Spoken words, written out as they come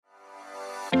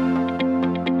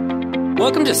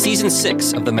Welcome to Season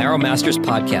 6 of the Marrow Masters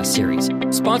podcast series,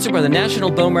 sponsored by the National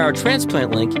Bone Marrow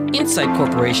Transplant Link, Insight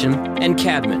Corporation, and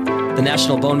Cadman. The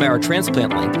National Bone Marrow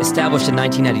Transplant Link, established in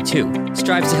 1992,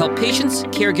 strives to help patients,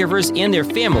 caregivers, and their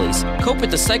families cope with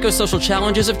the psychosocial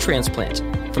challenges of transplant,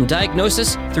 from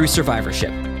diagnosis through survivorship.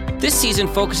 This season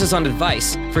focuses on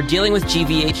advice for dealing with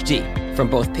GVHD from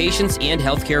both patients and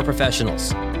healthcare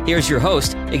professionals. Here's your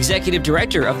host, Executive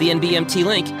Director of the NBMT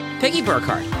Link, Peggy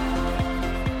Burkhardt.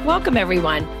 Welcome,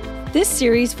 everyone. This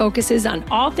series focuses on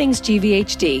all things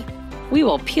GVHD. We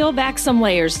will peel back some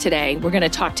layers today. We're going to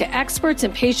talk to experts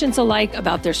and patients alike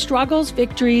about their struggles,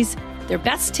 victories, their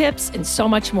best tips, and so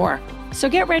much more. So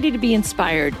get ready to be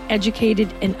inspired,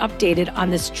 educated, and updated on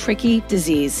this tricky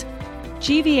disease.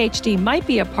 GVHD might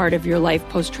be a part of your life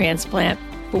post-transplant,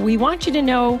 but we want you to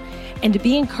know and to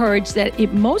be encouraged that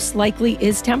it most likely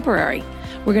is temporary.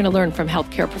 We're going to learn from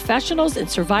healthcare professionals and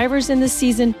survivors in this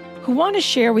season who want to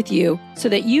share with you so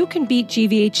that you can beat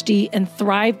GVHD and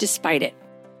thrive despite it.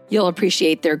 You'll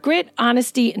appreciate their grit,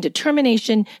 honesty, and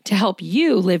determination to help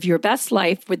you live your best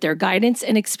life with their guidance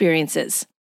and experiences.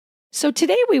 So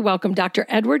today we welcome Dr.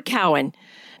 Edward Cowan.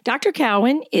 Dr.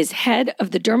 Cowan is head of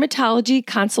the Dermatology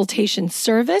Consultation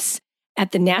Service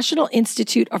at the National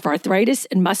Institute of Arthritis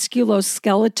and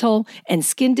Musculoskeletal and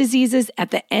Skin Diseases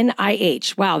at the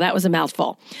NIH. Wow, that was a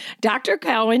mouthful. Dr.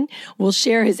 Cowan will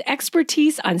share his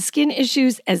expertise on skin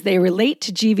issues as they relate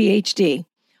to GVHD.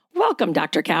 Welcome,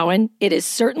 Dr. Cowan. It is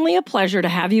certainly a pleasure to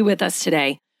have you with us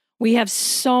today. We have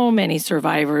so many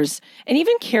survivors and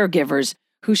even caregivers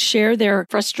who share their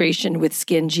frustration with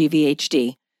skin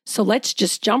GVHD. So let's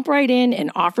just jump right in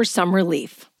and offer some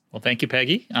relief. Well, thank you,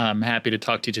 Peggy. I'm happy to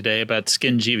talk to you today about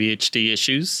skin GVHD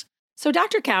issues. So,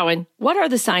 Dr. Cowan, what are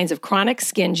the signs of chronic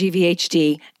skin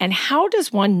GVHD, and how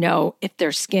does one know if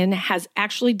their skin has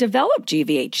actually developed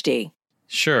GVHD?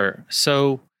 Sure.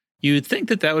 So you'd think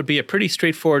that would be a pretty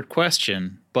straightforward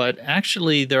question, but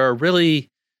actually there are really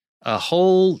a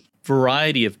whole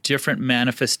variety of different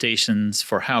manifestations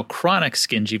for how chronic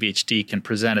skin GVHD can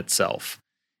present itself.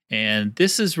 And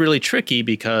this is really tricky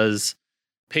because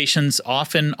patients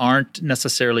often aren't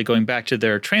necessarily going back to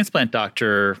their transplant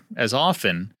doctor as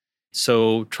often.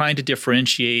 So trying to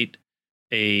differentiate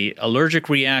an allergic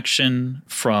reaction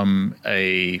from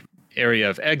an area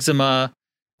of eczema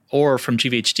or from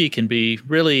GVHD can be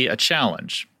really a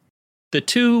challenge. The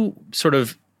two sort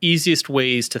of easiest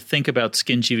ways to think about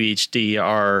skin GVHD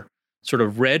are sort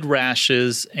of red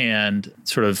rashes and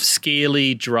sort of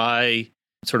scaly, dry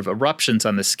sort of eruptions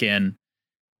on the skin,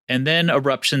 and then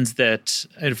eruptions that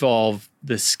involve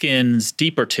the skin's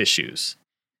deeper tissues.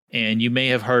 And you may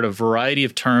have heard a variety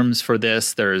of terms for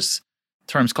this. There's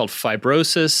terms called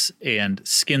fibrosis and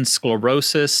skin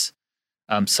sclerosis.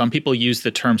 Some people use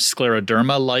the term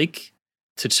scleroderma-like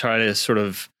to try to sort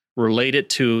of relate it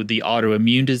to the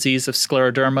autoimmune disease of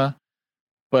scleroderma.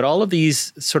 But all of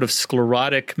these sort of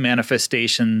sclerotic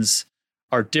manifestations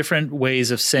are different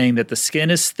ways of saying that the skin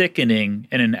is thickening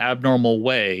in an abnormal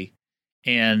way.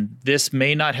 And this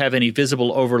may not have any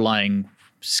visible overlying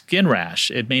skin rash.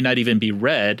 It may not even be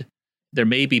red. There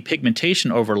may be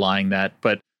pigmentation overlying that,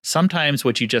 but sometimes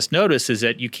what you just notice is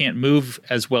that you can't move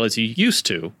as well as you used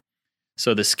to.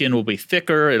 So the skin will be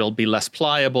thicker, it'll be less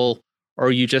pliable,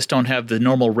 or you just don't have the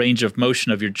normal range of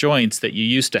motion of your joints that you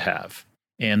used to have.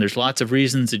 And there's lots of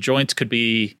reasons the joints could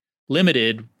be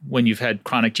limited when you've had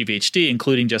chronic GVHD,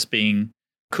 including just being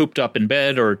cooped up in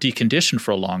bed or deconditioned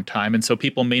for a long time. And so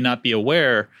people may not be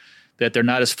aware that they're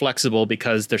not as flexible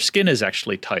because their skin is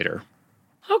actually tighter.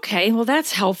 Okay, well,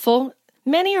 that's helpful.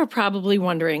 Many are probably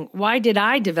wondering, why did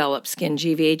I develop skin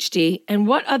GVHD, and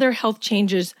what other health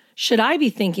changes should I be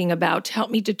thinking about to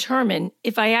help me determine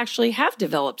if I actually have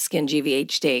developed skin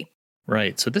GVHD?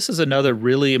 Right. So this is another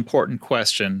really important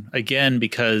question, again,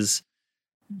 because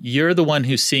you're the one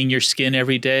who's seeing your skin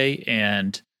every day,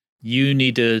 and you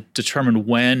need to determine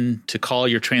when to call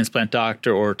your transplant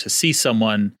doctor or to see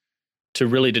someone to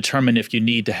really determine if you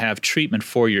need to have treatment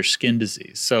for your skin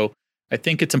disease. So I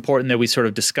think it's important that we sort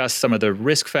of discuss some of the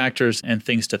risk factors and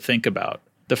things to think about.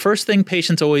 The first thing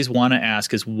patients always want to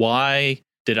ask is, why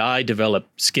did I develop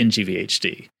skin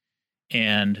GVHD?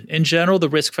 And in general, the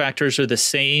risk factors are the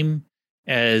same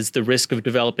as the risk of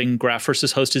developing graft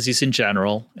versus host disease in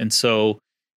general. And so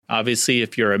obviously,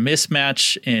 if you're a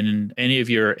mismatch in any of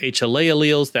your HLA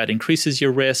alleles, that increases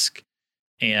your risk.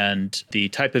 And the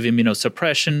type of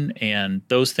immunosuppression and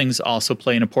those things also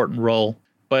play an important role.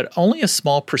 But only a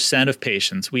small percent of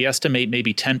patients, we estimate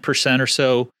maybe 10% or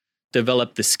so,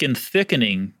 develop the skin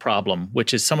thickening problem,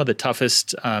 which is some of the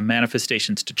toughest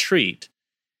manifestations to treat.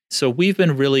 So we've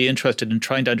been really interested in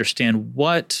trying to understand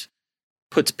what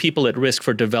puts people at risk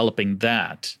for developing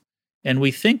that. And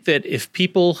we think that if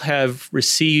people have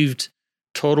received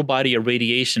total body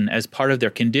irradiation as part of their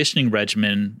conditioning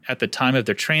regimen at the time of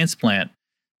their transplant,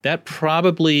 that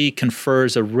probably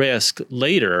confers a risk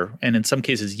later, and in some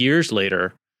cases years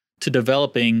later, to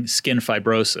developing skin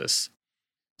fibrosis.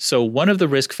 So one of the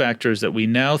risk factors that we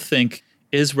now think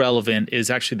is relevant is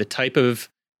actually the type of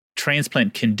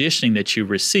transplant conditioning that you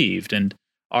received. And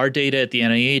our data at the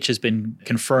NIH has been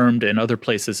confirmed in other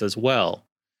places as well.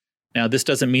 Now, this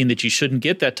doesn't mean that you shouldn't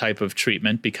get that type of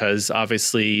treatment because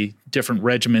obviously different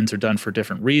regimens are done for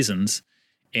different reasons.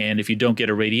 And if you don't get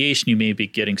irradiation, you may be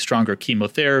getting stronger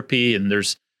chemotherapy, and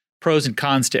there's pros and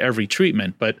cons to every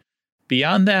treatment. But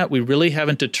beyond that, we really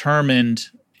haven't determined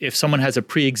if someone has a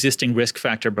pre-existing risk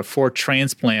factor before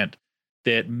transplant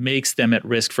that makes them at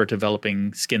risk for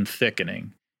developing skin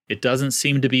thickening. It doesn't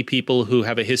seem to be people who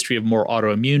have a history of more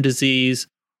autoimmune disease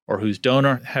or whose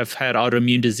donor have had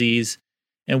autoimmune disease.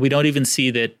 And we don't even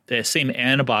see that the same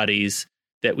antibodies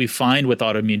that we find with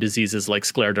autoimmune diseases like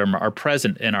scleroderma are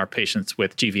present in our patients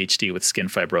with GVHD with skin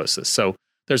fibrosis. So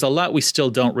there's a lot we still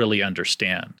don't really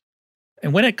understand.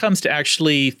 And when it comes to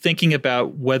actually thinking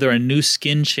about whether a new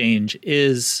skin change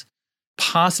is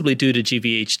possibly due to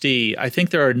GVHD, I think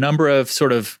there are a number of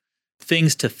sort of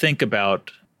things to think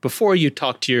about before you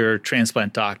talk to your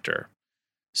transplant doctor.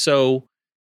 So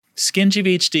skin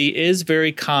GVHD is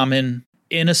very common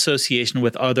in association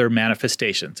with other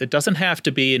manifestations. It doesn't have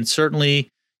to be, and certainly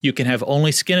you can have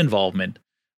only skin involvement.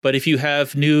 But if you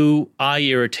have new eye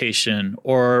irritation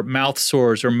or mouth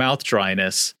sores or mouth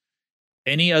dryness,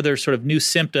 any other sort of new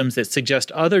symptoms that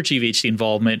suggest other GVHD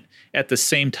involvement at the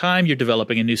same time you're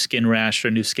developing a new skin rash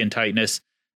or new skin tightness,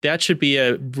 that should be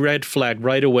a red flag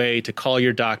right away to call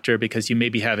your doctor because you may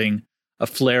be having a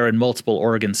flare in multiple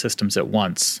organ systems at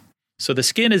once. So the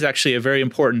skin is actually a very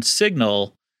important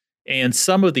signal, and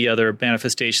some of the other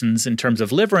manifestations in terms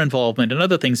of liver involvement and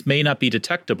other things may not be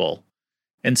detectable.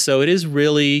 And so it is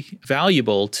really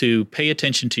valuable to pay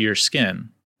attention to your skin.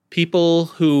 People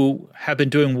who have been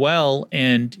doing well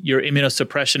and your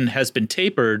immunosuppression has been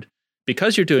tapered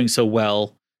because you're doing so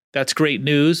well, that's great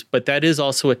news, but that is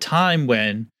also a time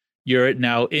when you're at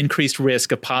now increased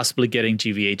risk of possibly getting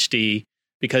GVHD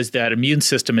because that immune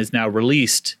system is now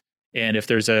released. And if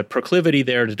there's a proclivity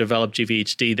there to develop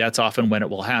GVHD, that's often when it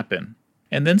will happen.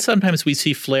 And then sometimes we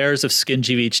see flares of skin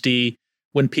GVHD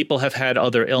when people have had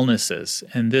other illnesses.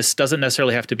 And this doesn't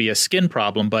necessarily have to be a skin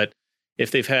problem, but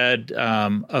if they've had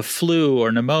a flu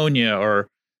or pneumonia or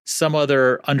some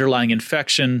other underlying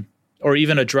infection or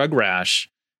even a drug rash,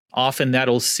 often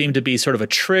that'll seem to be sort of a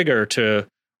trigger to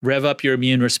rev up your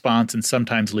immune response and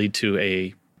sometimes lead to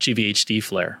a GVHD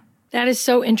flare. That is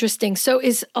so interesting. So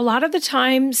is a lot of the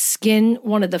time skin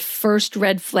one of the first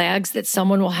red flags that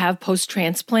someone will have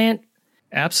post-transplant?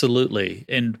 Absolutely.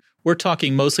 And we're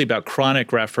talking mostly about chronic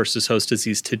graft versus host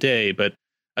disease today, but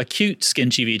acute skin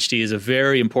GVHD is a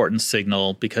very important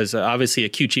signal because obviously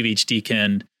acute GVHD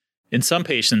can, in some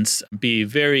patients, be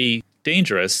very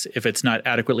dangerous if it's not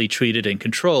adequately treated and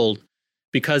controlled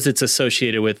because it's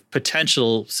associated with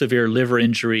potential severe liver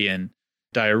injury and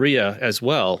diarrhea as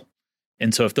well.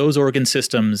 And so if those organ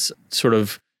systems sort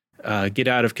of get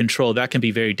out of control, that can be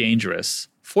very dangerous.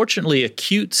 Fortunately,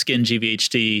 acute skin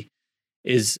GVHD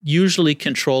is usually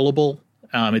controllable.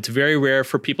 It's very rare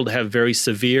for people to have very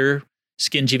severe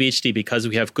skin GVHD because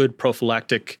we have good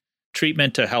prophylactic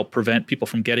treatment to help prevent people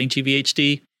from getting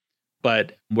GVHD.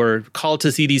 But we're called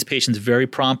to see these patients very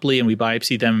promptly and we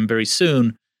biopsy them very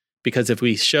soon because if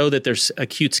we show that there's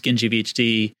acute skin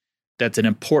GVHD, that's an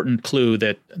important clue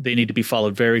that they need to be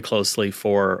followed very closely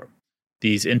for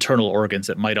these internal organs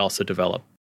that might also develop.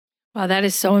 Wow, that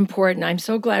is so important. I'm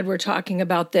so glad we're talking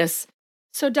about this.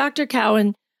 So, Dr.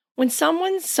 Cowan, when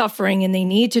someone's suffering and they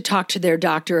need to talk to their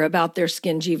doctor about their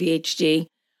skin GVHD,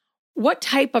 what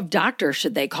type of doctor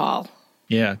should they call?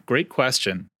 Yeah, great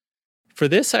question. For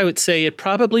this, I would say it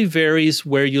probably varies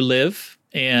where you live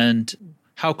and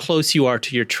how close you are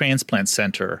to your transplant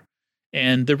center.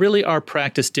 And there really are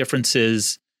practice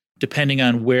differences depending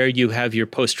on where you have your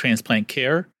post-transplant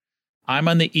care. I'm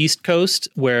on the East Coast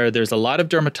where there's a lot of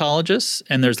dermatologists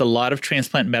and there's a lot of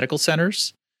transplant medical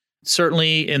centers.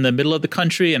 Certainly in the middle of the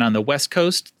country and on the West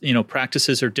Coast,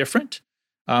 practices are different.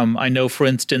 I know, for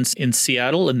instance, in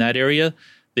Seattle, in that area,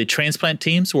 the transplant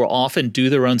teams will often do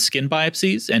their own skin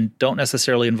biopsies and don't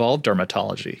necessarily involve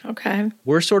dermatology. Okay.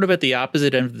 We're sort of at the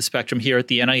opposite end of the spectrum here at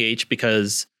the NIH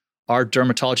because our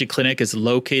dermatology clinic is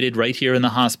located right here in the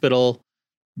hospital.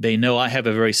 They know I have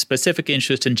a very specific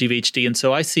interest in GVHD, and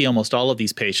so I see almost all of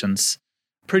these patients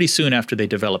pretty soon after they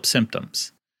develop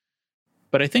symptoms.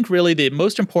 But I think really the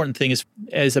most important thing is,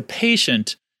 as a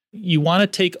patient, you want to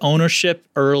take ownership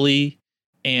early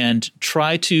and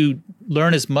try to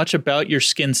learn as much about your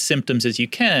skin symptoms as you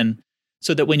can,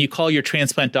 so that when you call your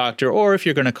transplant doctor, or if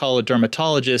you're going to call a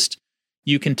dermatologist,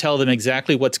 you can tell them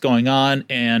exactly what's going on.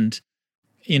 And,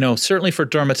 certainly for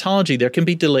dermatology, there can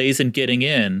be delays in getting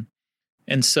in.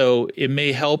 And so it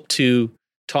may help to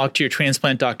talk to your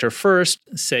transplant doctor first,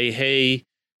 say, hey,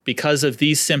 because of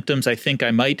these symptoms, I think I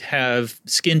might have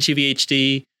skin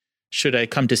GVHD. Should I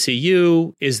come to see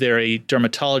you? Is there a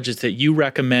dermatologist that you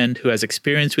recommend who has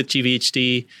experience with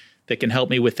GVHD that can help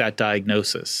me with that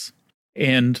diagnosis?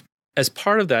 And as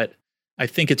part of that, I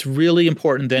think it's really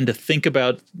important then to think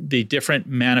about the different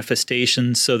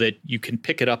manifestations so that you can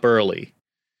pick it up early.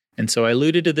 And so I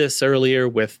alluded to this earlier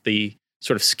with the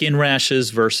sort of skin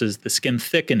rashes versus the skin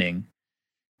thickening.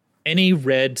 Any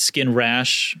red skin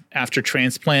rash after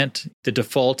transplant, the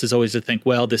default is always to think,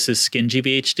 well, this is skin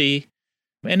GVHD.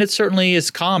 And it certainly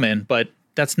is common, but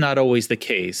that's not always the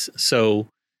case. So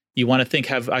you want to think,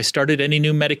 have I started any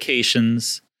new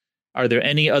medications? Are there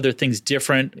any other things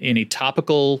different, any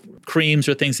topical creams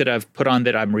or things that I've put on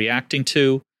that I'm reacting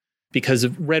to? Because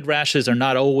red rashes are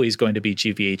not always going to be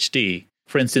GVHD.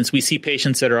 For instance, we see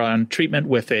patients that are on treatment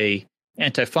with a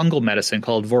antifungal medicine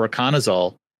called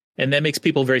voriconazole, and that makes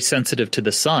people very sensitive to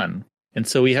the sun. And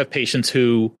so we have patients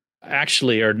who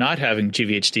actually are not having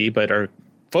GVHD, but are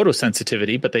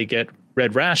photosensitivity, but they get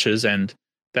red rashes, and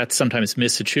that's sometimes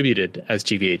misattributed as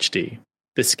GVHD.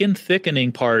 The skin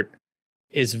thickening part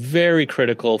is very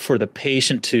critical for the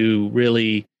patient to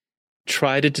really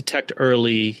try to detect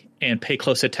early and pay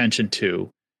close attention to.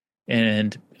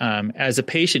 And as a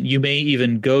patient, you may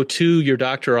even go to your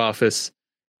doctor office,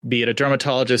 be it a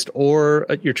dermatologist or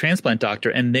your transplant doctor,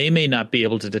 and they may not be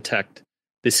able to detect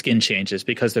the skin changes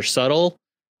because they're subtle.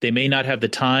 They may not have the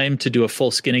time to do a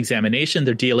full skin examination.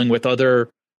 They're dealing with other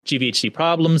GVHD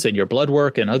problems and your blood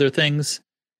work and other things.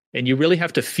 And you really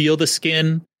have to feel the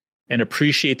skin and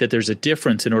appreciate that there's a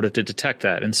difference in order to detect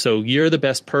that. And so you're the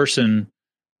best person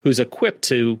who's equipped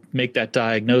to make that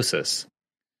diagnosis.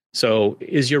 So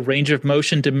is your range of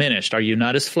motion diminished? Are you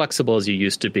not as flexible as you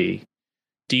used to be?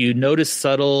 Do you notice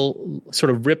subtle sort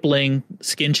of rippling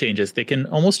skin changes? They can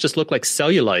almost just look like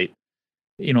cellulite.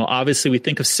 Obviously we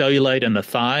think of cellulite in the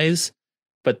thighs,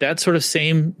 but that sort of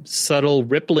same subtle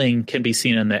rippling can be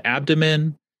seen in the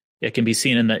abdomen. It can be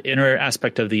seen in the inner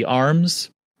aspect of the arms,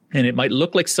 and it might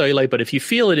look like cellulite, but if you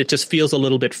feel it, it just feels a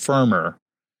little bit firmer.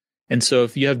 And so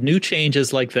if you have new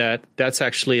changes like that, that's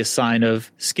actually a sign of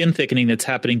skin thickening that's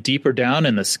happening deeper down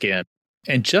in the skin.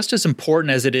 And just as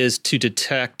important as it is to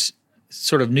detect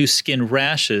sort of new skin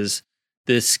rashes,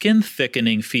 the skin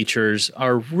thickening features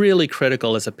are really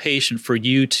critical as a patient for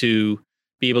you to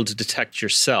be able to detect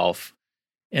yourself.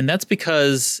 And that's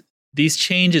because these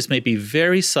changes may be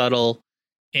very subtle.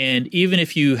 And even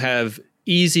if you have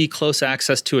easy, close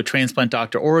access to a transplant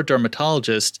doctor or a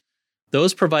dermatologist,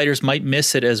 those providers might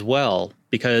miss it as well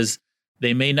because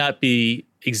they may not be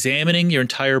examining your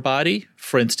entire body.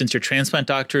 For instance, your transplant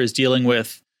doctor is dealing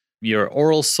with your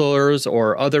oral sores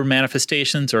or other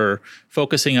manifestations or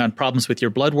focusing on problems with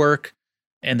your blood work,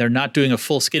 and they're not doing a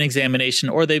full skin examination,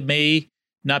 or they may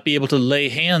not be able to lay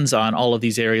hands on all of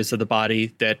these areas of the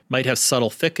body that might have subtle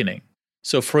thickening.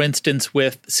 So for instance,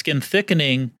 with skin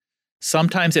thickening,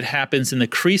 sometimes it happens in the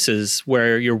creases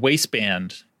where your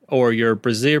waistband or your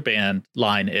brassiere band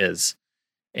line is.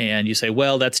 And you say,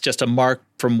 well, that's just a mark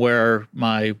from where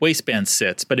my waistband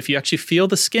sits. But if you actually feel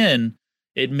the skin,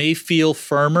 it may feel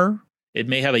firmer. It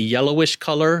may have a yellowish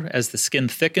color as the skin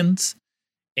thickens.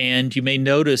 And you may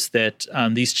notice that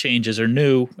these changes are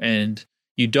new, and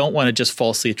you don't want to just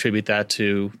falsely attribute that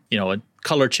to, a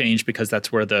color change because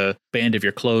that's where the band of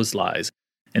your clothes lies.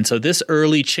 And so this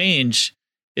early change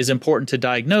is important to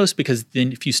diagnose because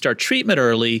then if you start treatment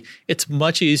early, it's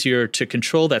much easier to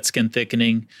control that skin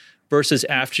thickening versus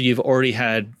after you've already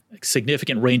had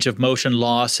significant range of motion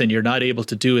loss and you're not able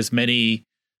to do as many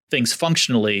things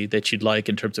functionally that you'd like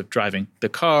in terms of driving the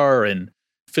car and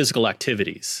physical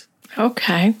activities.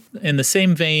 Okay. In the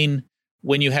same vein,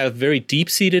 when you have very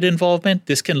deep-seated involvement,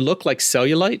 this can look like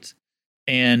cellulite.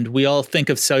 And we all think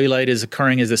of cellulite as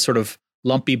occurring as this sort of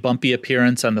lumpy, bumpy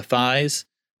appearance on the thighs.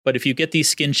 But if you get these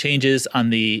skin changes on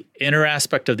the inner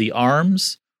aspect of the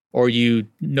arms, or you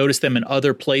notice them in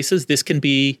other places, this can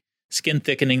be skin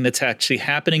thickening that's actually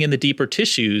happening in the deeper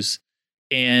tissues.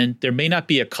 And there may not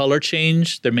be a color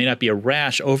change. There may not be a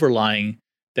rash overlying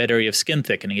that area of skin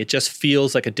thickening. It just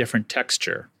feels like a different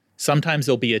texture. Sometimes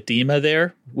there'll be edema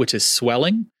there, which is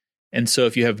swelling. And so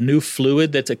if you have new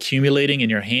fluid that's accumulating in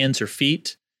your hands or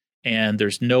feet, and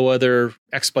there's no other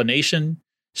explanation,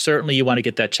 Certainly, you want to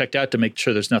get that checked out to make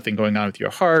sure there's nothing going on with your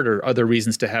heart or other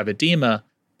reasons to have edema.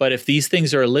 But if these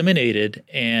things are eliminated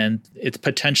and it's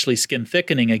potentially skin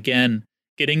thickening, again,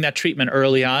 getting that treatment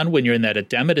early on when you're in that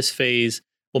edematous phase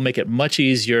will make it much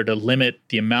easier to limit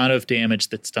the amount of damage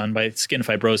that's done by skin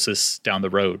fibrosis down the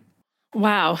road.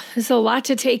 Wow, there's a lot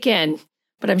to take in,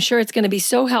 but I'm sure it's going to be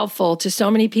so helpful to so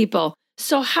many people.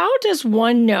 So how does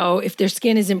one know if their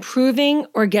skin is improving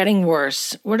or getting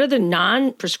worse? What are the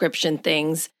non-prescription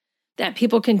things that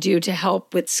people can do to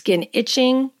help with skin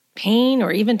itching, pain,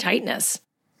 or even tightness?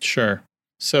 Sure.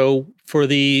 So for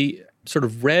the sort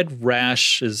of red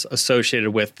rashes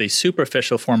associated with the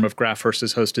superficial form of graft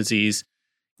versus host disease,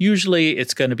 usually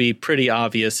it's going to be pretty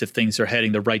obvious if things are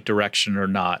heading the right direction or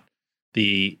not.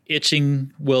 The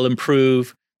itching will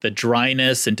improve. The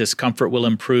dryness and discomfort will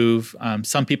improve.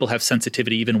 Some people have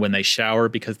sensitivity even when they shower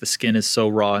because the skin is so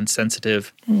raw and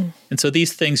sensitive. And so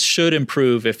these things should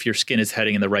improve if your skin is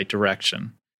heading in the right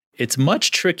direction. It's much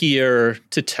trickier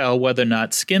to tell whether or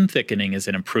not skin thickening is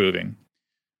improving.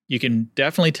 You can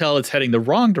definitely tell it's heading the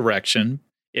wrong direction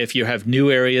if you have new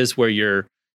areas where your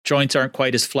joints aren't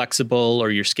quite as flexible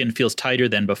or your skin feels tighter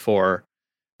than before.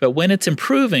 But when it's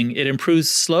improving, it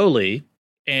improves slowly.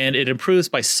 And it improves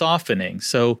by softening.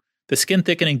 So the skin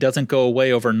thickening doesn't go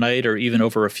away overnight or even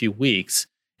over a few weeks.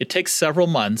 It takes several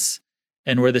months.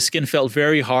 And where the skin felt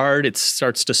very hard, it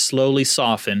starts to slowly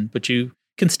soften, but you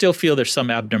can still feel there's some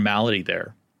abnormality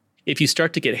there. If you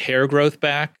start to get hair growth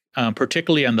back,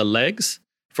 particularly on the legs,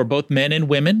 for both men and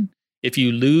women, if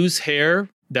you lose hair,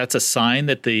 that's a sign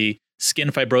that the skin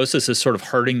fibrosis is sort of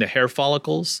hurting the hair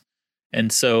follicles. And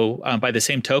so by the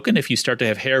same token, if you start to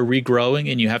have hair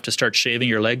regrowing and you have to start shaving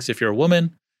your legs if you're a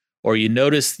woman, or you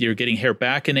notice you're getting hair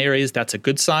back in areas, that's a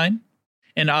good sign.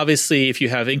 And obviously, if you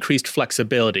have increased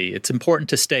flexibility, it's important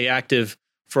to stay active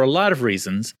for a lot of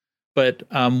reasons. But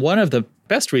one of the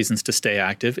best reasons to stay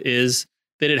active is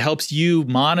that it helps you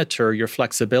monitor your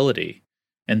flexibility.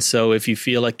 And so if you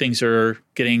feel like things are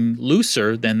getting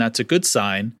looser, then that's a good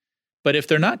sign. But if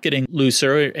they're not getting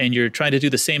looser and you're trying to do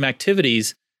the same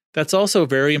activities, that's also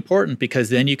very important because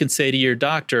then you can say to your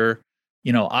doctor,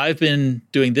 I've been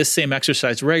doing this same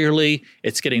exercise regularly.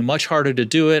 It's getting much harder to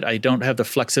do it. I don't have the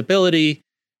flexibility.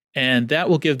 And that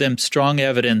will give them strong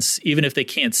evidence, even if they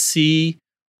can't see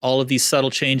all of these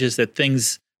subtle changes, that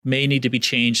things may need to be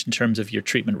changed in terms of your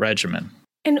treatment regimen.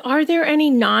 And are there any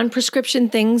non-prescription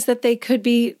things that they could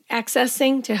be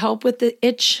accessing to help with the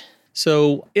itch?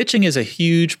 So itching is a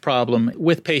huge problem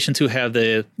with patients who have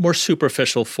the more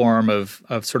superficial form of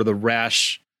sort of the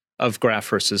rash of graft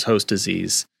versus host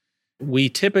disease. We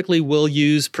typically will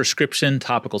use prescription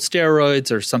topical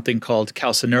steroids or something called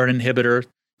calcineurin inhibitor.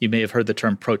 You may have heard the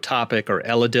term Protopic or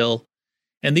Elidel.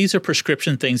 And these are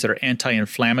prescription things that are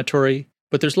anti-inflammatory.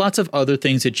 But there's lots of other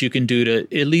things that you can do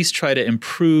to at least try to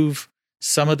improve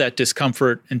some of that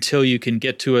discomfort until you can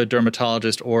get to a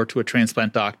dermatologist or to a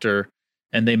transplant doctor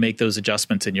and they make those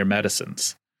adjustments in your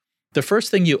medicines. The first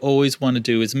thing you always want to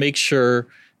do is make sure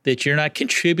that you're not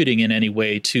contributing in any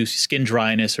way to skin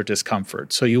dryness or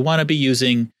discomfort. So you want to be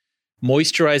using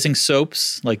moisturizing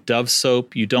soaps like Dove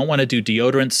soap. You don't want to do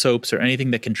deodorant soaps or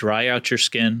anything that can dry out your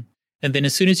skin. And then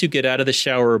as soon as you get out of the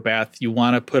shower or bath, you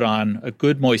want to put on a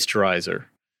good moisturizer.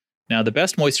 Now, the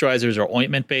best moisturizers are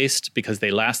ointment-based because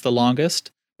they last the longest,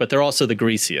 but they're also the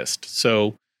greasiest.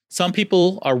 So some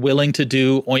people are willing to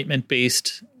do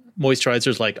ointment-based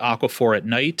moisturizers like Aquaphor at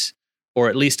night, or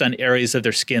at least on areas of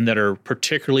their skin that are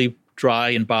particularly dry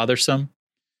and bothersome.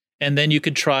 And then you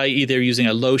could try either using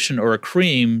a lotion or a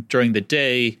cream during the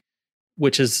day,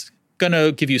 which is going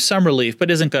to give you some relief,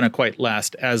 but isn't going to quite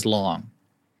last as long.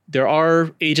 There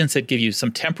are agents that give you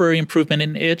some temporary improvement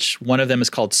in itch. One of them is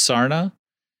called Sarna,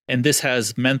 and this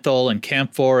has menthol and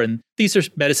camphor, and these are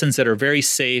medicines that are very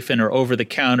safe and are over the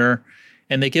counter,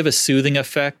 and they give a soothing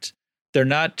effect. They're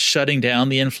not shutting down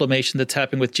the inflammation that's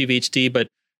happening with GVHD, but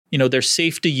they're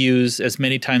safe to use as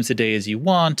many times a day as you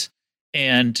want.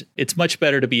 And it's much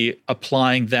better to be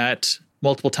applying that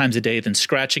multiple times a day than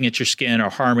scratching at your skin or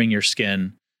harming your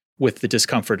skin with the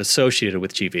discomfort associated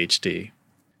with GVHD.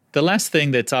 The last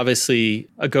thing that's obviously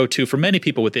a go-to for many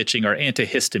people with itching are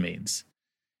antihistamines.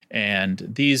 And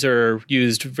these are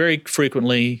used very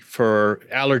frequently for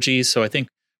allergies. So I think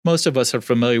most of us are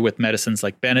familiar with medicines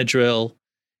like Benadryl,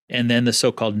 and then the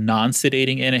so-called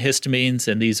non-sedating antihistamines.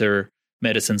 And these are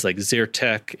medicines like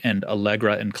Zyrtec and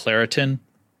Allegra and Claritin.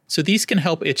 So these can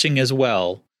help itching as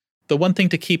well. The one thing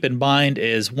to keep in mind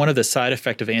is one of the side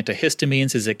effects of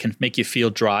antihistamines is it can make you feel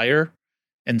drier.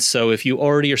 And so if you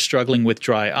already are struggling with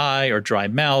dry eye or dry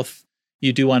mouth,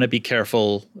 you do want to be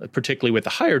careful, particularly with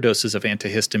the higher doses of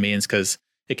antihistamines, because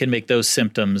it can make those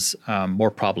symptoms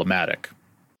more problematic.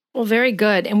 Well, very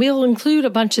good. And we'll include a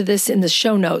bunch of this in the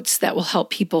show notes that will help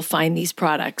people find these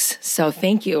products. So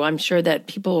thank you. I'm sure that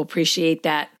people will appreciate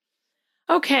that.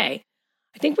 Okay.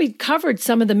 I think we covered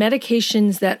some of the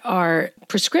medications that are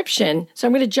prescription. So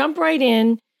I'm going to jump right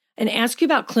in and ask you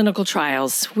about clinical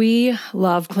trials. We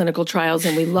love clinical trials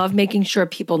and we love making sure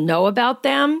people know about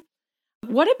them.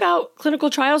 What about clinical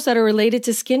trials that are related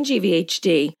to skin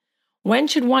GVHD? When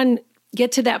should one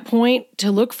get to that point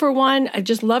to look for one? I'd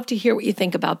just love to hear what you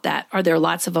think about that. Are there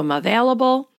lots of them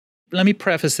available? Let me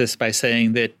preface this by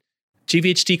saying that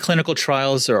GVHD clinical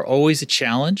trials are always a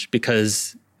challenge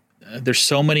because there's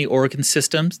so many organ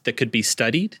systems that could be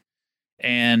studied.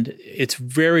 And it's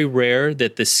very rare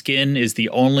that the skin is the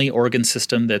only organ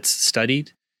system that's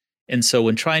studied. And so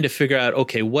when trying to figure out,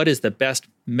 okay, what is the best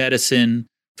medicine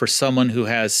for someone who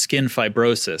has skin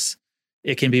fibrosis,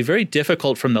 it can be very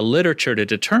difficult from the literature to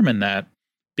determine that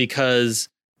because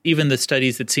even the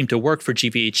studies that seem to work for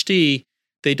GVHD,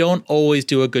 they don't always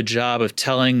do a good job of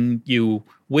telling you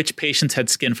which patients had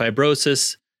skin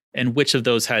fibrosis and which of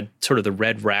those had sort of the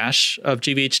red rash of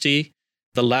GVHD,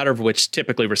 the latter of which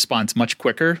typically responds much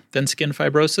quicker than skin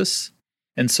fibrosis.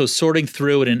 And so sorting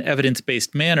through in an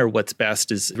evidence-based manner what's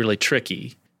best is really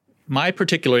tricky. My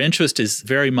particular interest is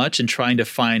very much in trying to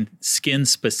find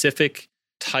skin-specific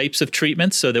types of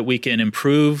treatments so that we can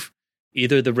improve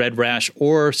either the red rash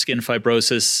or skin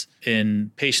fibrosis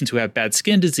in patients who have bad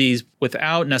skin disease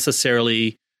without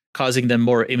necessarily causing them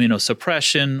more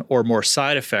immunosuppression or more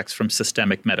side effects from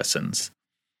systemic medicines.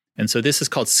 And so this is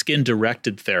called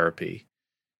skin-directed therapy.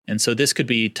 And so this could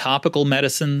be topical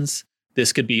medicines,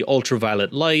 this could be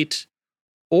ultraviolet light,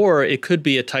 or it could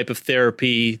be a type of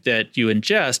therapy that you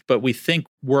ingest, but we think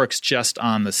works just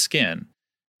on the skin.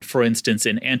 For instance,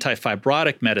 in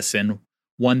antifibrotic medicine,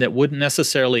 one that wouldn't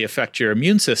necessarily affect your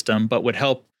immune system, but would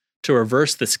help to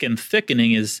reverse the skin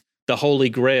thickening is the holy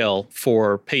grail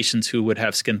for patients who would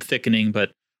have skin thickening,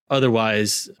 but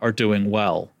otherwise are doing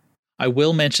well. I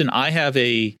will mention I have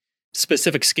a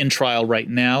specific skin trial right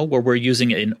now where we're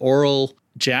using an oral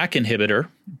JAK inhibitor.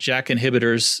 JAK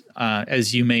inhibitors,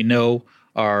 as you may know,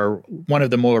 are one of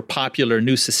the more popular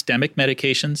new systemic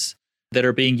medications that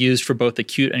are being used for both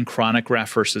acute and chronic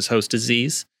graft versus host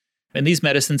disease. And these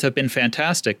medicines have been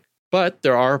fantastic, but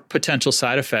there are potential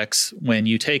side effects when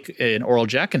you take an oral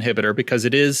JAK inhibitor because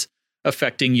it is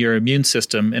affecting your immune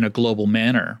system in a global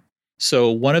manner. So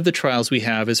one of the trials we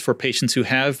have is for patients who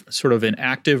have sort of an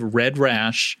active red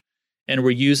rash, and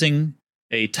we're using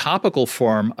a topical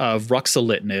form of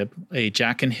ruxolitinib, a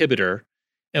JAK inhibitor,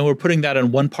 and we're putting that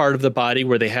on one part of the body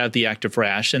where they have the active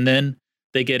rash, and then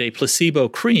they get a placebo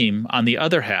cream on the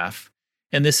other half.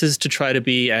 And this is to try to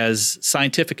be as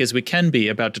scientific as we can be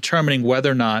about determining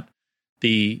whether or not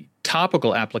the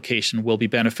topical application will be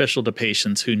beneficial to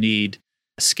patients who need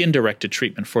skin-directed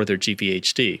treatment for their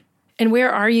GVHD. And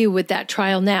where are you with that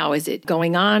trial now? Is it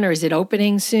going on or is it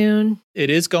opening soon? It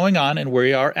is going on, and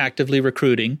we are actively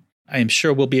recruiting. I am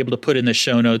sure we'll be able to put in the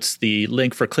show notes the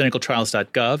link for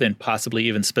clinicaltrials.gov and possibly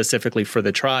even specifically for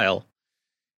the trial.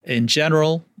 In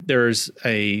general, there's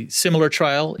a similar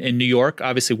trial in New York.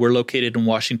 Obviously, we're located in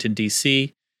Washington,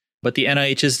 D.C., but the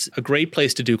NIH is a great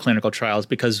place to do clinical trials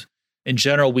because, in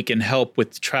general, we can help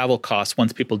with travel costs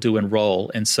once people do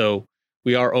enroll. And so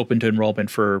we are open to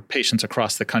enrollment for patients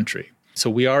across the country. So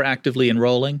we are actively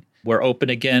enrolling. We're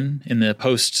open again in the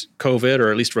post-COVID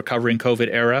or at least recovering COVID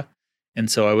era.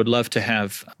 And so I would love to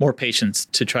have more patients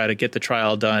to try to get the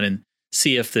trial done and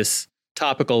see if this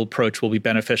topical approach will be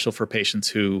beneficial for patients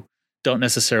who don't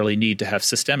necessarily need to have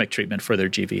systemic treatment for their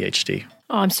GVHD.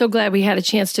 Oh, I'm so glad we had a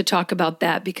chance to talk about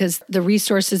that because the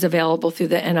resources available through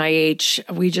the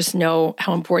NIH, we just know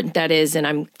how important that is. And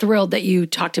I'm thrilled that you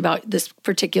talked about this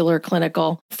particular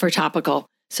clinical for topical.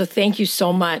 So thank you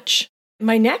so much.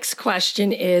 My next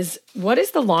question is, what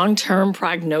is the long-term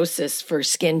prognosis for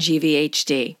skin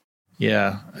GVHD?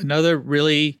 Yeah, another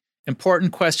really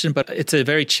important question, but it's a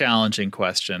very challenging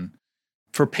question.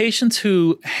 For patients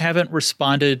who haven't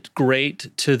responded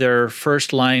great to their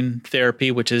first-line therapy,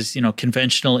 which is,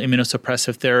 conventional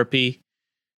immunosuppressive therapy,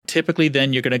 typically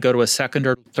then you're going to go to a second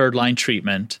or third-line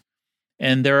treatment.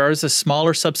 And there is a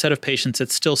smaller subset of patients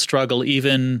that still struggle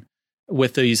even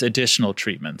with these additional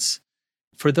treatments.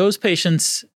 For those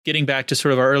patients, getting back to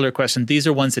sort of our earlier question, these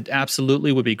are ones that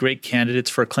absolutely would be great candidates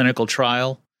for a clinical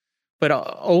trial. But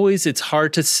always it's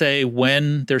hard to say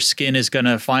when their skin is going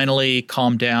to finally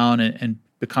calm down and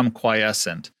become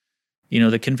quiescent.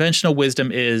 The conventional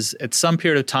wisdom is at some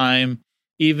period of time,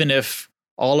 even if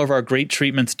all of our great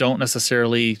treatments don't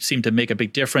necessarily seem to make a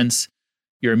big difference,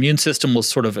 your immune system will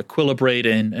sort of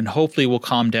equilibrate and hopefully will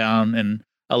calm down. And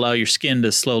allow your skin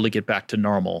to slowly get back to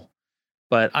normal.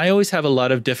 But I always have a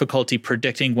lot of difficulty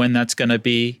predicting when that's going to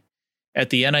be. At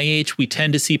the NIH, we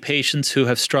tend to see patients who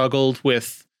have struggled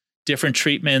with different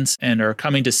treatments and are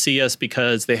coming to see us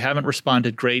because they haven't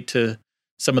responded great to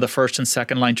some of the first and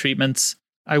second line treatments.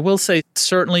 I will say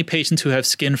certainly patients who have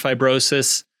skin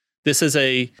fibrosis, this is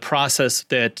a process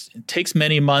that takes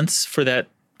many months for that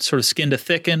sort of skin to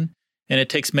thicken, and it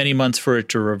takes many months for it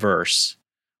to reverse.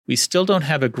 We still don't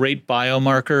have a great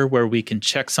biomarker where we can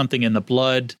check something in the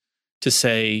blood to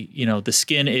say, the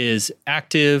skin is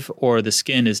active or the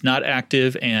skin is not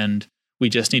active, and we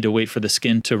just need to wait for the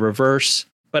skin to reverse.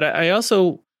 But I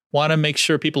also want to make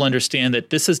sure people understand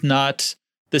that this is not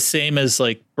the same as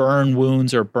like burn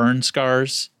wounds or burn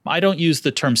scars. I don't use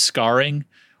the term scarring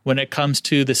when it comes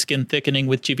to the skin thickening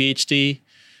with GVHD.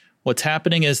 What's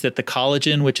happening is that the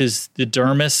collagen, which is the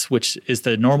dermis, which is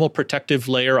the normal protective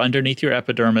layer underneath your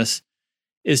epidermis,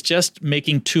 is just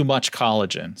making too much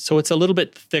collagen. So it's a little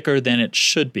bit thicker than it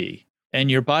should be. And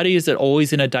your body is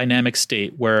always in a dynamic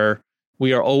state where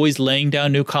we are always laying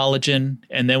down new collagen,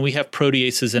 and then we have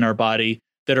proteases in our body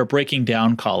that are breaking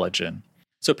down collagen.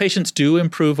 So patients do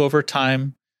improve over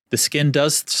time. The skin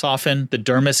does soften. The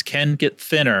dermis can get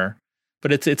thinner,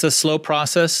 but it's a slow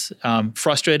process,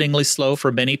 frustratingly slow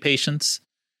for many patients.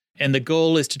 And the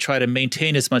goal is to try to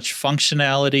maintain as much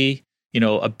functionality,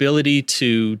 ability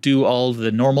to do all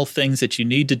the normal things that you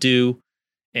need to do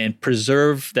and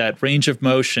preserve that range of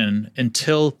motion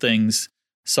until things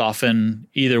soften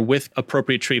either with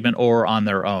appropriate treatment or on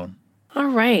their own. All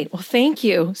right. Well, thank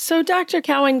you. So, Dr.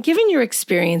 Cowan, given your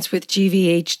experience with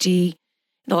GVHD,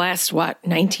 the last,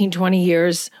 19, 20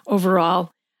 years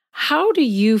overall, how do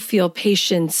you feel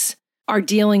patients are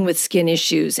dealing with skin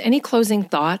issues? Any closing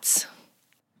thoughts?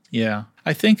 Yeah.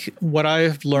 I think what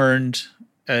I've learned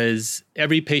is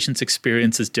every patient's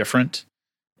experience is different.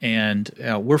 And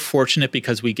we're fortunate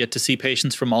because we get to see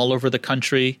patients from all over the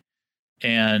country.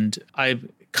 And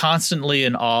I'm constantly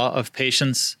in awe of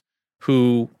patients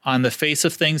who, on the face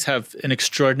of things, have an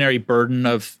extraordinary burden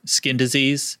of skin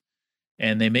disease.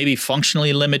 And they may be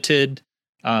functionally limited.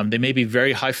 They may be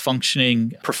very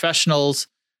high-functioning professionals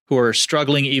who are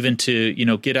struggling even to,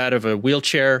 get out of a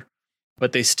wheelchair.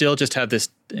 But they still just have this,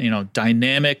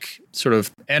 dynamic sort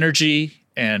of energy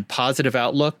and positive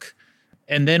outlook.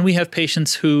 And then we have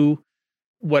patients who,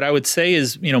 what I would say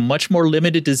is, much more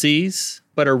limited disease,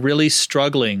 but are really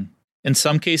struggling. In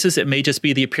some cases, it may just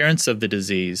be the appearance of the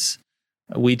disease.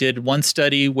 We did one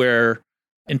study where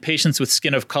in patients with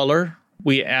skin of color,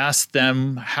 we asked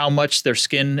them how much their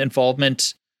skin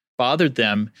involvement bothered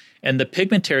them. And the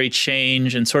pigmentary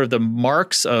change and sort of the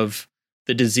marks of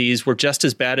the disease were just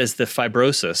as bad as the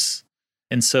fibrosis.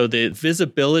 And so the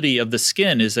visibility of the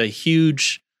skin is a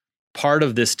huge part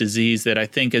of this disease that I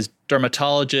think as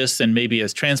dermatologists and maybe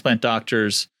as transplant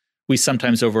doctors, we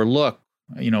sometimes overlook.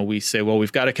 We say, well,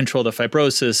 we've got to control the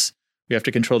fibrosis, we have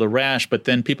to control the rash, but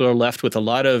then people are left with a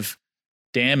lot of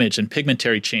damage and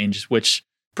pigmentary change, which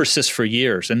persists for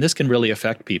years. And this can really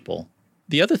affect people.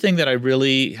 The other thing that I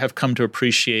really have come to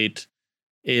appreciate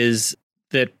is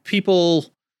that people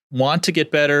want to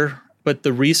get better, but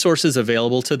the resources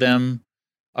available to them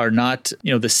are not,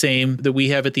 the same that we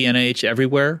have at the NIH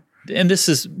everywhere. And this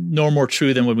is no more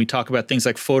true than when we talk about things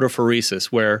like photophoresis,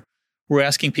 where we're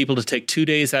asking people to take 2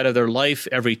 days out of their life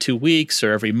every 2 weeks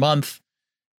or every month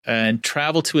and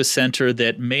travel to a center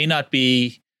that may not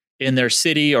be in their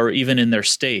city or even in their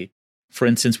state. For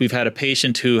instance, we've had a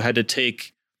patient who had to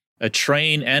take a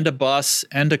train and a bus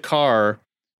and a car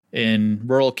in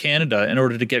rural Canada in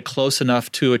order to get close enough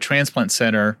to a transplant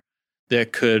center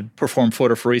that could perform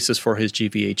photophoresis for his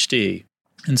GVHD.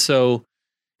 And so,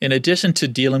 in addition to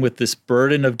dealing with this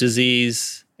burden of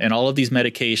disease and all of these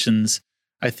medications,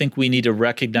 I think we need to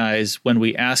recognize when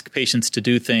we ask patients to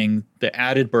do things, the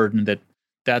added burden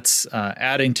that's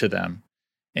adding to them,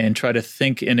 and try to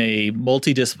think in a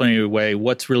multidisciplinary way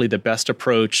what's really the best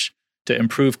approach to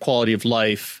improve quality of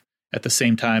life at the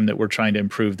same time that we're trying to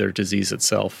improve their disease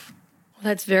itself. Well,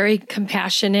 that's very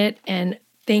compassionate, and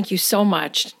thank you so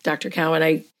much, Dr. Cowan.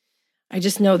 I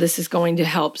just know this is going to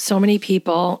help so many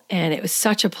people, and it was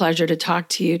such a pleasure to talk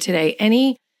to you today.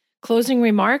 Any closing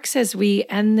remarks as we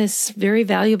end this very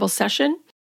valuable session?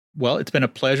 Well, it's been a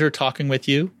pleasure talking with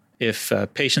you. If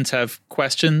patients have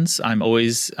questions, I'm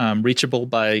always reachable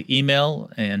by email,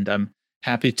 and I'm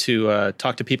happy to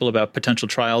talk to people about potential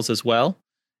trials as well.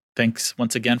 Thanks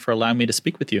once again for allowing me to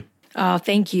speak with you. Oh,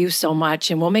 thank you so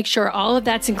much. And we'll make sure all of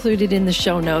that's included in the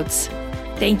show notes.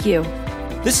 Thank you.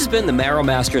 This has been the Marrow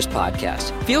Masters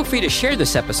podcast. Feel free to share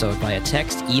this episode via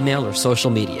text, email, or social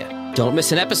media. Don't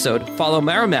miss an episode. Follow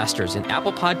Marrow Masters in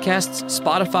Apple Podcasts,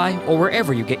 Spotify, or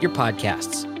wherever you get your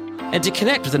podcasts. And to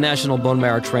connect with the National Bone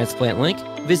Marrow Transplant Link,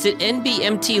 visit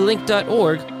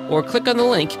nbmtlink.org or click on the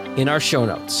link in our show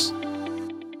notes.